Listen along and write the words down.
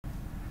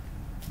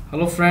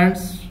Hello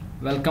friends,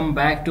 welcome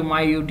back to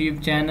my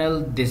YouTube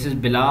channel. This is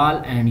Bilal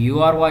and you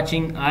are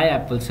watching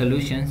iApple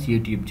Solutions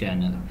YouTube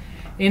channel.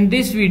 In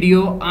this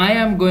video, I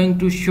am going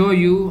to show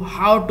you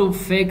how to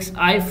fix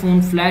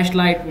iPhone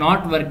flashlight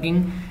not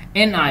working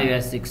in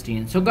iOS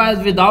 16. So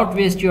guys, without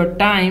waste your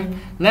time,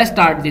 let's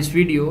start this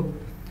video.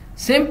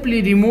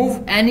 Simply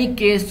remove any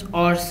case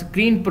or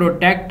screen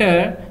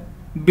protector.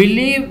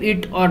 Believe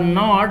it or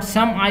not,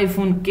 some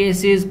iPhone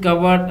cases,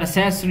 cover,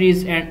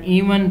 accessories and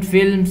even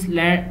films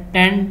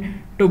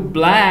tend to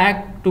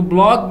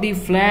block the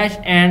flash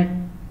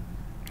and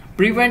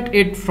prevent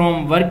it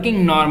from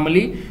working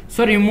normally.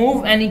 So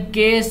remove any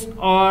case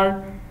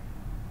or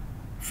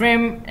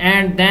frame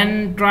and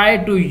then try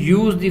to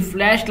use the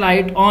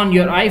flashlight on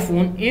your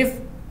iPhone.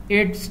 If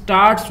it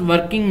starts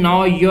working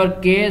now, your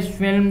case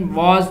film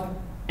was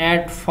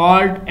at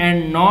fault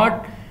and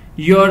not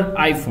your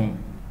iPhone.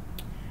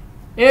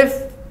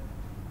 If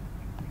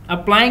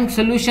applying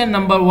solution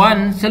number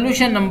one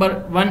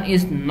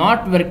is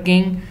not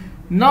working,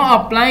 now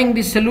applying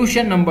the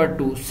solution number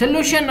two.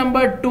 Solution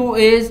number two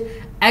is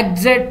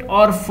exit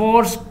or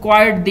force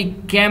quiet the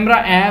camera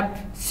app.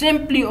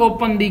 Simply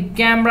open the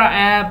camera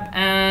app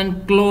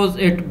and close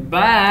it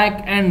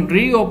back and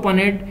reopen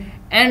it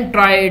and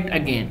try it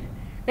again.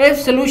 If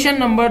solution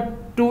number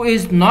two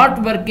is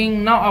not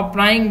working, now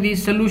applying the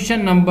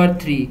solution number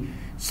three.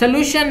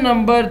 Solution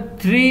number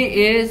three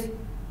is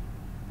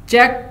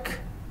check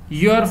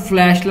your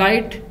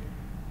flashlight,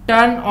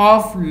 turn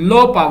off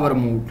low power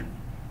mode.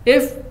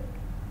 If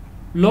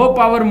low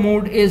power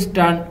mode is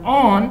turned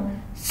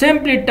on,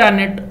 simply turn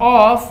it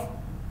off.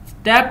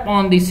 Tap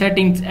on the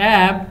settings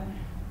app,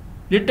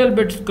 little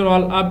bit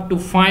scroll up to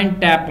find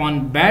tap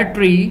on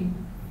battery.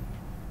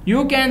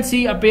 You can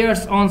see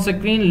appears on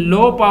screen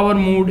low power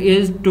mode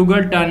is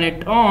toggle, turn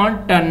it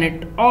on, turn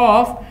it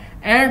off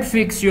and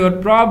fix your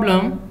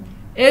problem.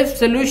 If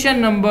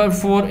solution number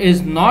 4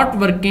 is not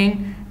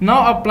working,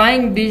 now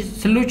applying the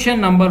solution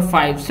number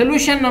 5.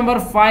 Solution number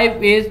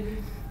 5 is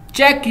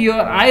check your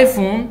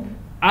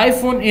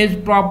iPhone is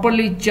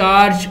properly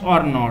charged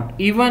or not.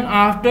 Even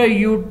after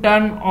you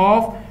turn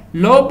off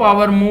low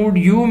power mode,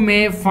 you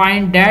may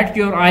find that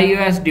your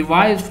iOS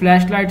device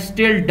flashlight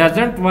still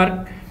doesn't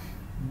work.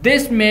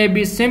 This may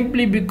be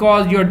simply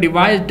because your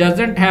device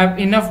doesn't have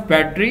enough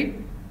battery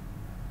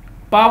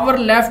power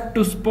left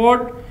to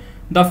support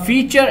the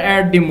feature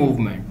at the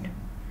moment.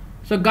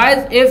 So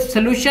guys, if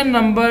solution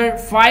number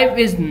 5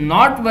 is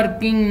not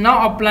working,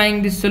 now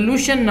applying the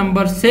solution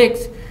number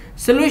 6.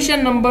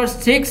 Solution number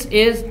 6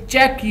 is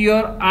check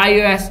your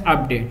iOS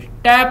update.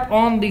 Tap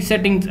on the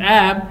settings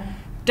app,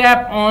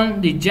 tap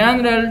on the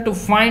general to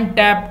find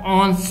tap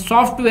on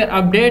software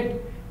update.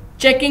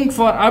 Checking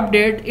for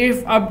update.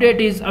 If update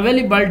is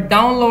available,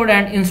 download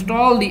and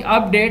install the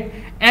update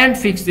and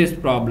fix this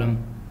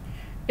problem.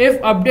 If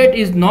update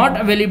is not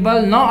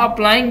available, now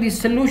applying the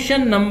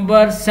solution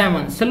number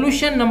 7.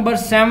 Solution number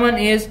 7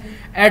 is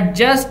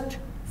adjust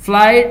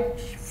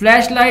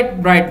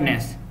flashlight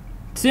brightness.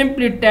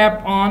 Simply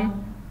tap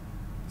on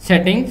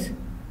settings,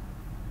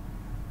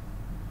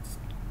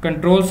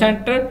 control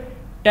center,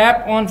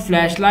 tap on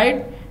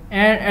flashlight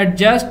and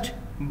adjust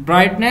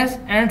brightness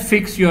and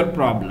fix your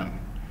problem.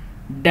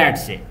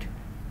 That's it.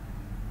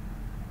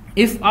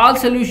 If all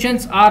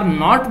solutions are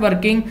not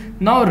working,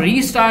 now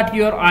restart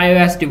your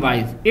iOS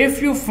device.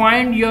 If you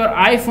find your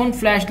iPhone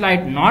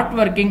flashlight not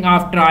working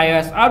after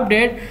iOS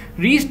update,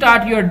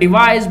 restart your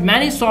device.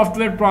 Many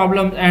software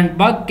problems and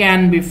bugs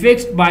can be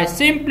fixed by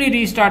simply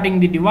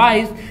restarting the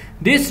device.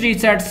 This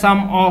resets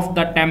some of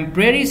the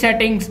temporary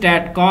settings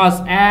that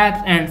cause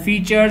apps and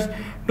features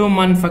to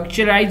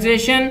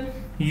manufacturization.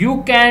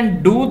 You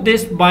can do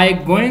this by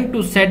going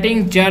to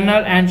settings,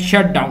 journal and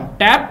shutdown.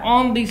 Tap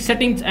on the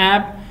settings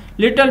app,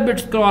 little bit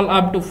scroll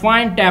up to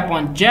find tap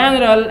on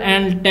general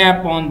and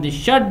tap on the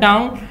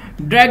shutdown,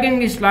 dragging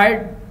the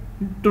slide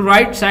to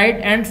right side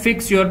and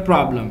fix your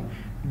problem.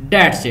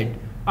 That's it.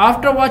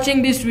 After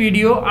watching this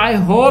video, I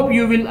hope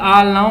you will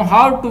all know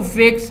how to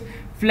fix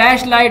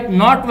flashlight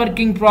not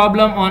working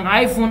problem on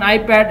iPhone,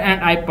 iPad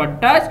and iPod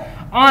touch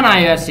on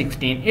iOS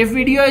 16. If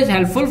video is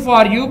helpful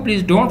for you,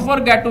 please don't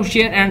forget to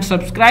share and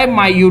subscribe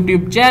my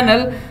YouTube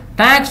channel.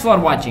 Thanks for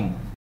watching.